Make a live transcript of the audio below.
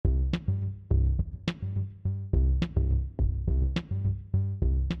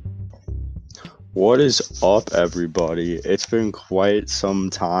What is up, everybody? It's been quite some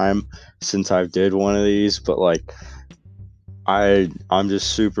time since I did one of these, but I'm just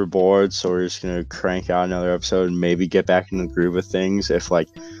super bored, so we're just gonna crank out another episode and maybe get back in the groove of things if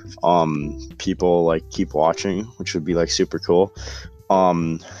people keep watching, which would be super cool.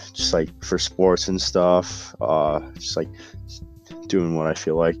 Um just for sports and stuff, just doing what I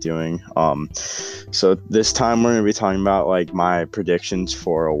feel like doing. So this time we're gonna be talking about my predictions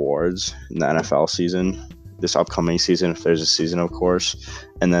for awards in the NFL season, this upcoming season, if there's a season, of course,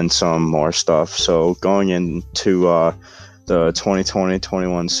 and then some more stuff. So going into the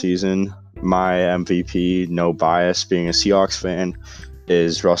 2020-21 season, my MVP, no bias, being a Seahawks fan,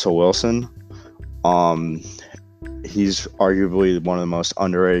 is Russell Wilson. He's arguably one of the most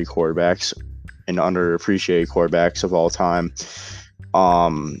underrated quarterbacks and underappreciated quarterbacks of all time.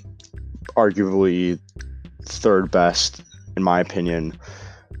 Arguably third best, in my opinion,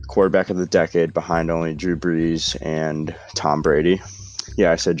 quarterback of the decade, behind only Drew Brees and Tom Brady.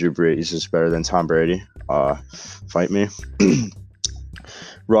 Yeah, I said Drew Brees is better than Tom Brady. Fight me.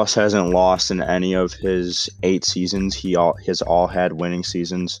 Russ hasn't lost in any of his 8 seasons. He has all had winning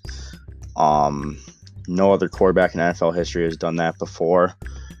seasons. No other quarterback in NFL history has done that before.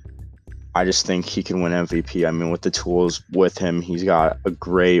 I just think he can win MVP. I mean, with the tools with him, he's got a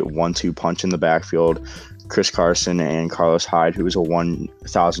great 1-2 punch in the backfield. Chris Carson and Carlos Hyde, who is a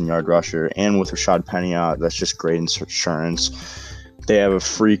 1,000-yard rusher, and with Rashad Penny out, that's just great insurance. They have a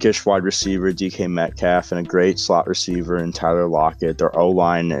freakish wide receiver, DK Metcalf, and a great slot receiver in Tyler Lockett. Their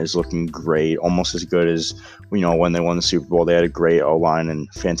O-line is looking great, almost as good as when they won the Super Bowl. They had a great O-line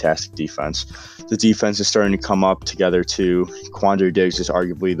and fantastic defense. The defense is starting to come up together too. Quandre Diggs is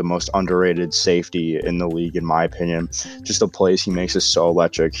arguably the most underrated safety in the league, in my opinion. Just the plays he makes is so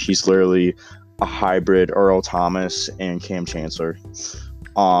electric. He's literally a hybrid Earl Thomas and Cam Chancellor.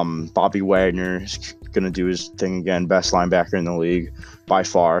 Bobby Wagner is going to do his thing again. Best linebacker in the league by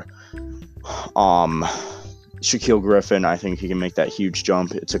far. Shaquille Griffin, I think he can make that huge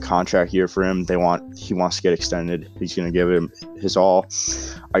jump. It's a contract year for him. He wants to get extended. He's going to give him his all.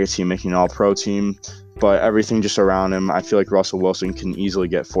 I could see him making an all-pro team, but everything just around him, I feel like Russell Wilson can easily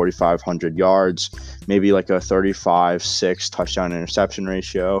get 4,500 yards, maybe like a 35-6 touchdown interception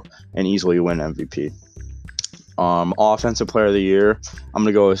ratio, and easily win MVP. Offensive player of the year, I'm going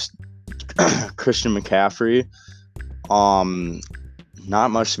to go with Christian McCaffrey. Not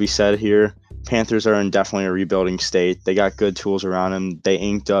much to be said here. Panthers are in definitely a rebuilding state. They got good tools around him. They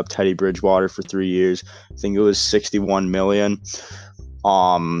inked up Teddy Bridgewater for 3 years. I think it was $61 million.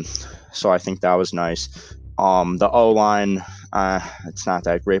 So I think that was nice. The O-line, it's not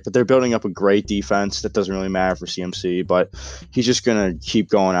that great, but they're building up a great defense. That doesn't really matter for CMC, but he's just going to keep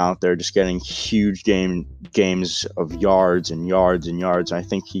going out there, just getting huge games of yards and yards and yards. And I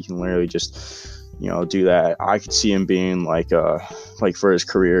think he can literally just, do that. I could see him being for his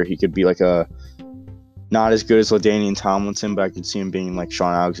career, he could be not as good as LaDainian Tomlinson, but I could see him being like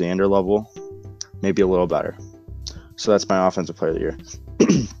Sean Alexander level, maybe a little better. So that's my offensive player of the year.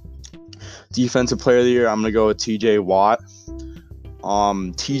 Defensive player of the year, I'm going to go with TJ Watt.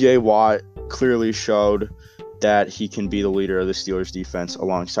 TJ Watt clearly showed that he can be the leader of the Steelers defense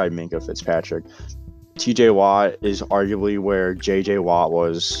alongside Minkah Fitzpatrick. TJ Watt is arguably where JJ Watt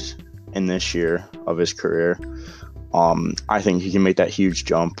was in this year of his career. I think he can make that huge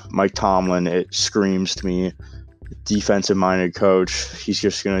jump. Mike Tomlin, it screams to me, defensive-minded coach. He's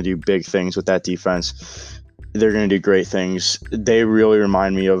just going to do big things with that defense. They're going to do great things. They really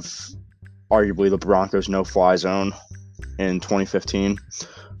remind me of arguably the Broncos no-fly zone in 2015.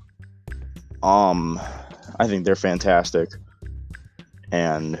 I think they're fantastic,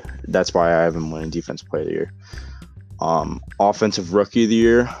 and that's why I have them winning Defensive Player of the Year. Offensive Rookie of the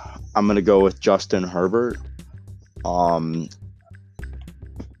Year, I'm going to go with Justin Herbert.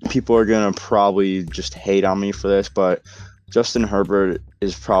 People are going to probably just hate on me for this, but Justin Herbert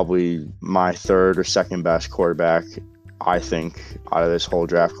is probably my third or second best quarterback, I think, out of this whole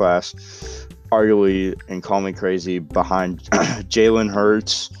draft class. Arguably, and call me crazy, behind Jalen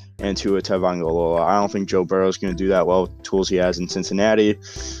Hurts and Tua Tagovailoa. I don't think Joe Burrow is going to do that well with the tools he has in Cincinnati.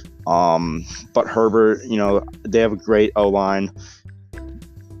 But Herbert, they have a great O-line.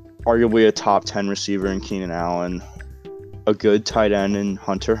 Arguably a top 10 receiver in Keenan Allen. A good tight end in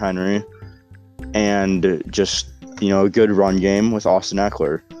Hunter Henry. And just, a good run game with Austin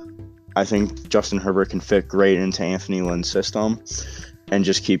Eckler. I think Justin Herbert can fit great into Anthony Lynn's system and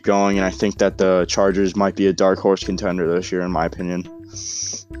just keep going. And I think that the Chargers might be a dark horse contender this year, in my opinion.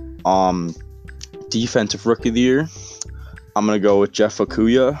 Defensive Rookie of the Year, I'm going to go with Jeff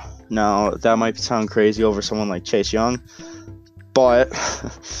Okudah. Now, that might sound crazy over someone like Chase Young, but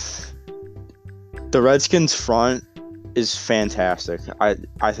The Redskins front is fantastic.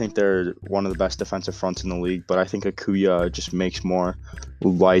 I think they're one of the best defensive fronts in the league, but I think Akuya just makes more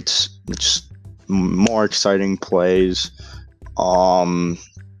just more exciting plays.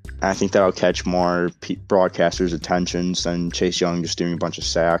 I think that'll catch more broadcasters' attentions than Chase Young just doing a bunch of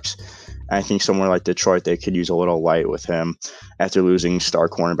sacks. And I think somewhere like Detroit, they could use a little light with him after losing star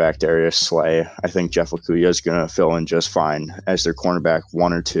cornerback Darius Slay. I think Jeff Okudah is going to fill in just fine as their cornerback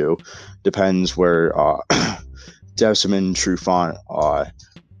 1 or 2. Depends where Desmond Trufant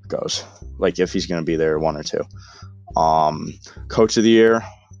goes. Like if he's going to be there 1 or 2. Coach of the year,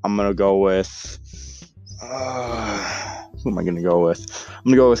 I'm going to go with who am I going to go with?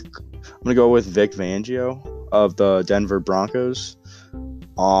 I'm going to go with Vic Fangio of the Denver Broncos.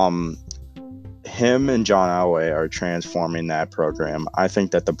 Him and John Elway are transforming that program. I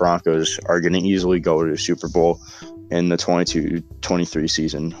think that the Broncos are going to easily go to the Super Bowl in the 22-23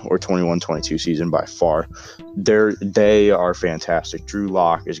 season or 21-22 season by far. They are fantastic. Drew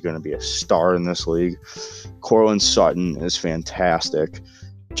Lock is going to be a star in this league. Courtland Sutton is fantastic.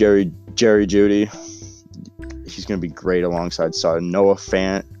 Jerry Jeudy, he's going to be great alongside Sutton. Noah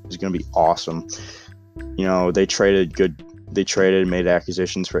Fant is going to be awesome. You know, they made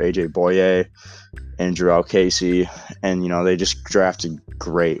acquisitions for AJ Boye and Jarrell Casey, and, you know, they just drafted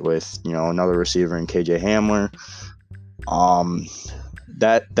great with, you know, another receiver in KJ Hamler.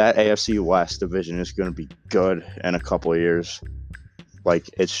 That AFC West division is going to be good in a couple of years. Like,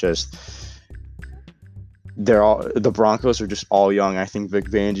 it's just, the Broncos are just all young. I think Vic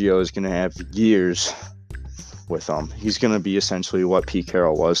Fangio is going to have years with them. He's going to be essentially what Pete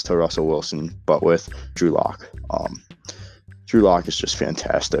Carroll was to Russell Wilson, but with Drew Lock. Drew Lock is just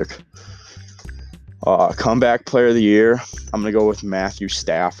fantastic. Comeback player of the year, I'm going to go with Matthew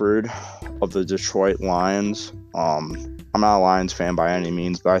Stafford of the Detroit Lions. I'm not a Lions fan by any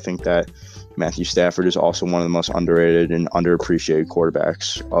means, but I think that Matthew Stafford is also one of the most underrated and underappreciated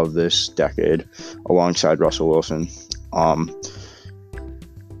quarterbacks of this decade, alongside Russell Wilson.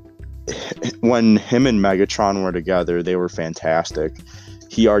 When him and Megatron were together, they were fantastic.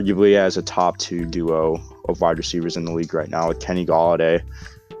 He arguably has a top 2 duo of wide receivers in the league right now with Kenny Golladay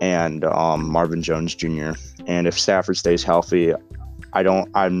and Marvin Jones Jr. And if Stafford stays healthy,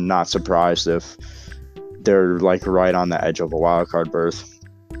 I'm not surprised if they're like right on the edge of a wild card berth.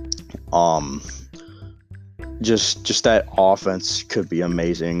 Just that offense could be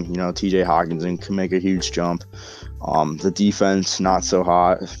amazing. You know, TJ Hawkinson can make a huge jump. The defense not so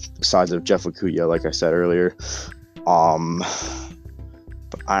hot, besides of Jeff Okudah, like I said earlier.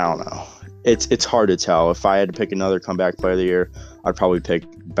 But I don't know. It's hard to tell. If I had to pick another comeback player of the year, I'd probably pick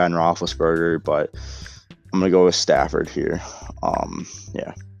Ben Roethlisberger, but I'm gonna go with Stafford here.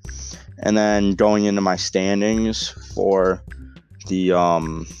 Yeah. And then going into my standings for the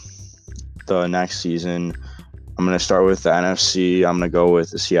next season, I'm going to start with the NFC. I'm going to go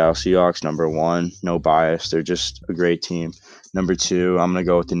with the Seattle Seahawks, number 1. No bias. They're just a great team. Number 2, I'm going to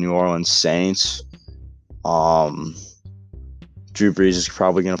go with the New Orleans Saints. Drew Brees is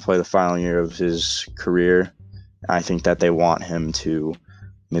probably going to play the final year of his career. I think that they want him to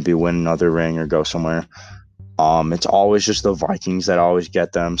maybe win another ring or go somewhere. It's always just the Vikings that always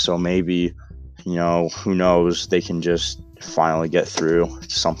get them. So maybe, you know, who knows, they can just finally get through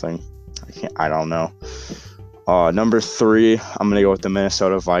something. I don't know. Number 3, I'm going to go with the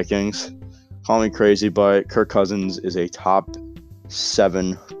Minnesota Vikings. Call me crazy, but Kirk Cousins is a top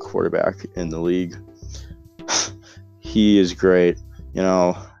 7 quarterback in the league. He is great. You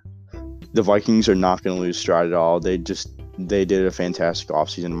know, the Vikings are not going to lose stride at all. They did a fantastic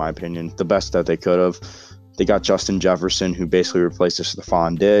offseason, in my opinion. The best that they could have. They got Justin Jefferson, who basically replaced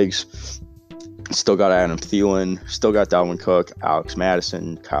Stephon Diggs. Still got Adam Thielen. Still got Dalvin Cook, Alex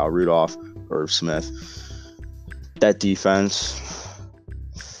Madison, Kyle Rudolph, Irv Smith. That defense,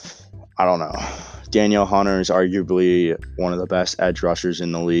 I don't know. Danielle Hunter is arguably one of the best edge rushers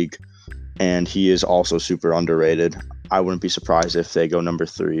in the league, and he is also super underrated. I wouldn't be surprised if they go number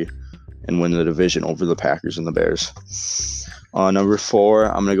 3 and win the division over the Packers and the Bears. Number 4,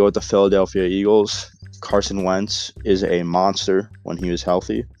 I'm going to go with the Philadelphia Eagles. Carson Wentz is a monster when he was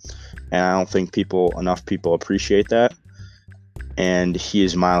healthy, and I don't think enough people appreciate that. And he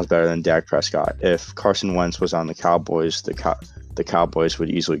is miles better than Dak Prescott. If Carson Wentz was on the Cowboys, the Cowboys would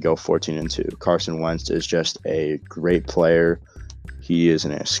easily go 14-2. Carson Wentz is just a great player. He is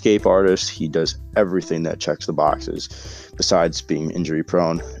an escape artist. He does everything that checks the boxes besides being injury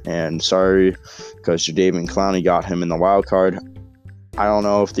prone. And sorry, because Jadeveon Clowney got him in the wild card. I don't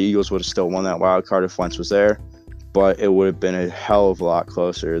know if the Eagles would have still won that wild card if Wentz was there, but it would have been a hell of a lot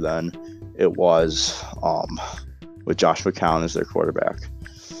closer than it was with Josh McCown as their quarterback.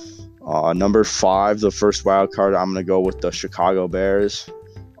 Number 5, the first wild card, I'm going to go with the Chicago Bears.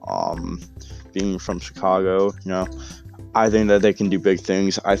 Being from Chicago, I think that they can do big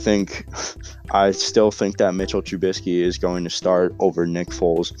things. I still think that Mitchell Trubisky is going to start over Nick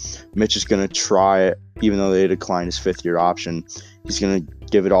Foles. Mitch is going to try it, even though they declined his 5th-year option. He's going to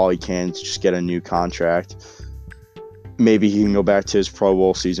give it all he can to just get a new contract. Maybe he can go back to his Pro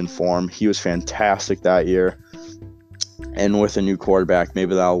Bowl season form. He was fantastic that year. And with a new quarterback,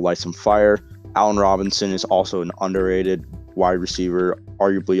 maybe that'll light some fire. Allen Robinson is also an underrated wide receiver,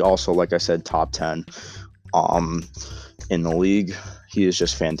 arguably also, like I said, top 10 in the league. He is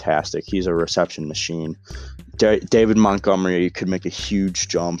just fantastic. He's a reception machine. David Montgomery could make a huge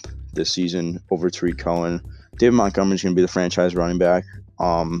jump this season over Tariq Cohen. David Montgomery is going to be the franchise running back.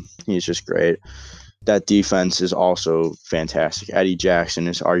 He's just great. That defense is also fantastic. Eddie Jackson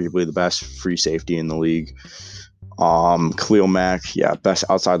is arguably the best free safety in the league. Khalil Mack, best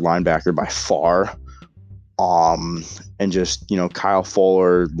outside linebacker by far. And just, Kyle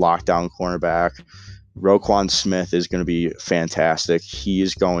Fuller, lockdown cornerback. Roquan Smith is going to be fantastic. He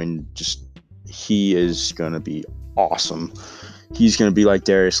is going to be awesome. He's going to be like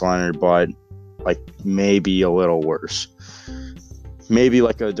Darius Leonard, but like maybe a little worse. Maybe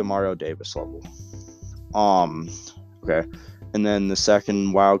like a DeMario Davis level. Okay. And then the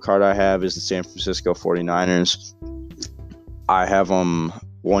second wild card I have is the San Francisco 49ers. I have them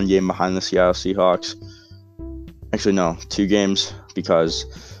 1 game behind the Seattle Seahawks. Actually, no, 2 games because,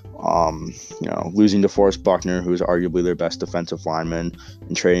 losing DeForest Buckner, who's arguably their best defensive lineman,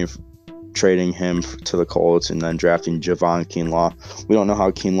 and trading him to the Colts, and then drafting Javon Kinlaw. We don't know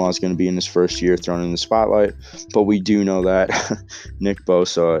how Kinlaw is going to be in his first year thrown in the spotlight, but we do know that Nick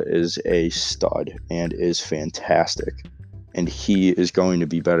Bosa is a stud and is fantastic, and he is going to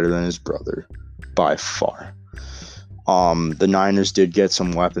be better than his brother by far. The Niners did get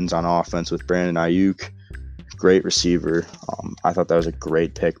some weapons on offense with Brandon Ayuk, great receiver. I thought that was a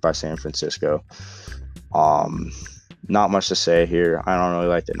great pick by San Francisco. Not much to say here. I don't really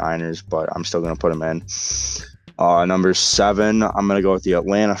like the Niners, but I'm still going to put them in. Number 7, I'm going to go with the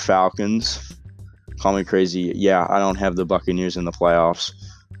Atlanta Falcons. Call me crazy. Yeah, I don't have the Buccaneers in the playoffs.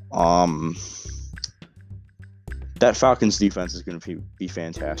 That Falcons defense is going to be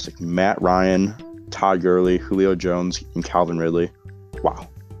fantastic. Matt Ryan, Todd Gurley, Julio Jones, and Calvin Ridley. Wow.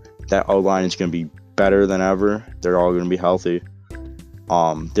 That O-line is going to be better than ever. They're all going to be healthy.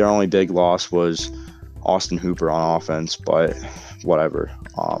 Their only big loss was Austin Hooper on offense, but whatever.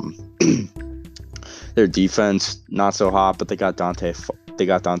 Their defense not so hot, but they got Dante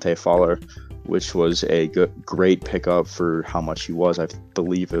Fowler, which was a great pickup for how much he was. I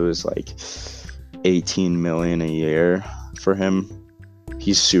believe it was like $18 million a year for him.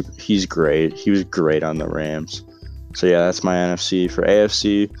 He's great. He was great on the Rams. So yeah, that's my NFC. For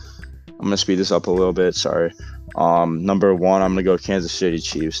AFC, I'm gonna speed this up a little bit. Sorry. Number 1, I'm gonna go Kansas City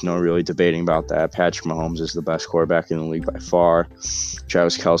Chiefs. No really debating about that. Patrick Mahomes is the best quarterback in the league by far.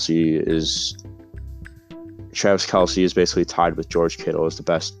 Travis Kelce is basically tied with George Kittle as the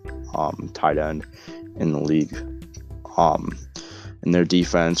best tight end in the league. And their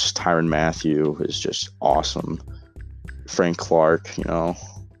defense, Tyrann Mathieu is just awesome. Frank Clark,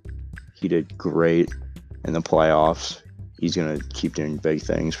 he did great in the playoffs. He's gonna keep doing big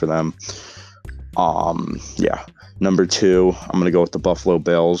things for them. Number 2, I'm going to go with the Buffalo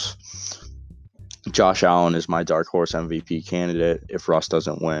Bills. Josh Allen is my dark horse MVP candidate if Russ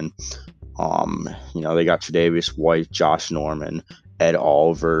doesn't win. They got Tre'Davious White, Josh Norman, Ed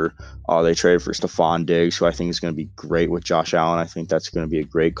Oliver. They traded for Stephon Diggs, who I think is going to be great with Josh Allen. I think that's going to be a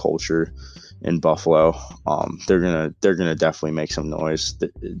great culture in Buffalo. They're gonna definitely make some noise.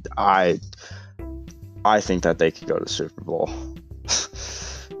 I think that they could go to the Super Bowl.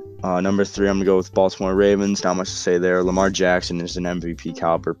 Number 3, I'm going to go with Baltimore Ravens. Not much to say there. Lamar Jackson is an MVP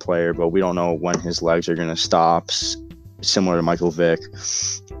caliber player, but we don't know when his legs are going to stop, similar to Michael Vick.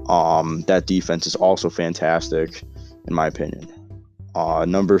 That defense is also fantastic, in my opinion.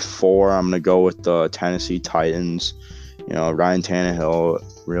 Number 4, I'm going to go with the Tennessee Titans. Ryan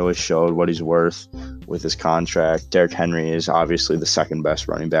Tannehill really showed what he's worth with his contract. Derrick Henry is obviously the second best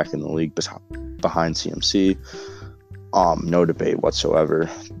running back in the league behind CMC. No debate whatsoever.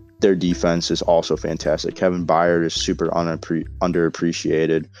 Their defense is also fantastic. Kevin Byard is super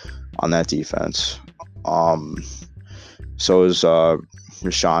underappreciated on that defense. So is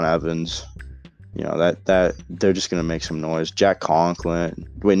Rashaan Evans. That they're just gonna make some noise. Jack Conklin.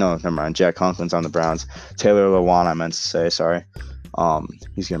 Wait, no, never mind. Jack Conklin's on the Browns. Taylor Lewan, I meant to say. Sorry.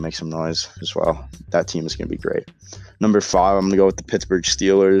 He's going to make some noise as well. That team is going to be great. Number 5, I'm going to go with the Pittsburgh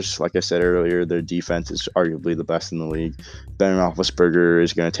Steelers. Like I said earlier, their defense is arguably the best in the league. Ben Roethlisberger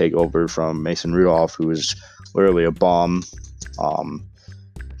is going to take over from Mason Rudolph, who is literally a bomb.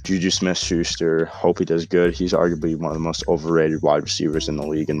 Juju Smith-Schuster, hope he does good. He's arguably one of the most overrated wide receivers in the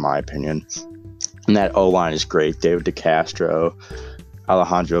league, in my opinion. And that O-line is great. David DeCastro,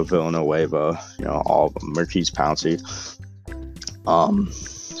 Alejandro Villanueva, all of them. Marquise Pouncey.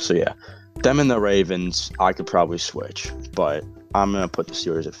 So yeah, them and the Ravens, I could probably switch, but I'm going to put the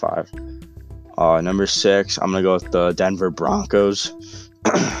Steelers at 5. Number 6, I'm going to go with the Denver Broncos.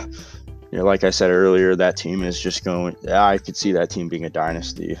 Like I said earlier, that team is just going, I could see that team being a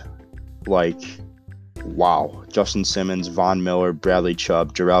dynasty. Like, wow. Justin Simmons, Von Miller, Bradley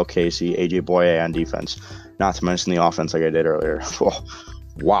Chubb, Jarrell Casey, AJ Boye on defense. Not to mention the offense like I did earlier.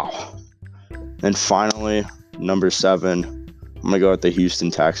 Wow. And finally, number 7, I'm going to go with the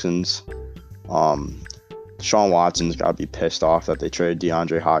Houston Texans. Deshaun Watson's got to be pissed off that they traded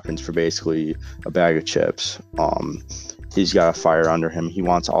DeAndre Hopkins for basically a bag of chips. He's got a fire under him. He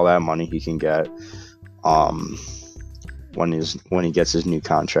wants all that money he can get when he gets his new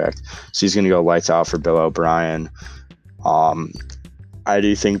contract. So he's going to go lights out for Bill O'Brien. I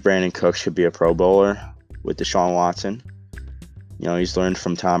do think Brandon Cooks should be a Pro Bowler with Deshaun Watson. He's learned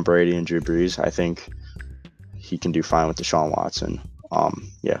from Tom Brady and Drew Brees. I think he can do fine with Deshaun Watson.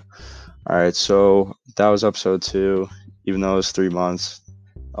 Yeah. All right, so that was episode 2. Even though it was 3 months,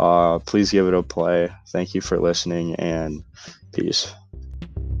 please give it a play. Thank you for listening, and peace.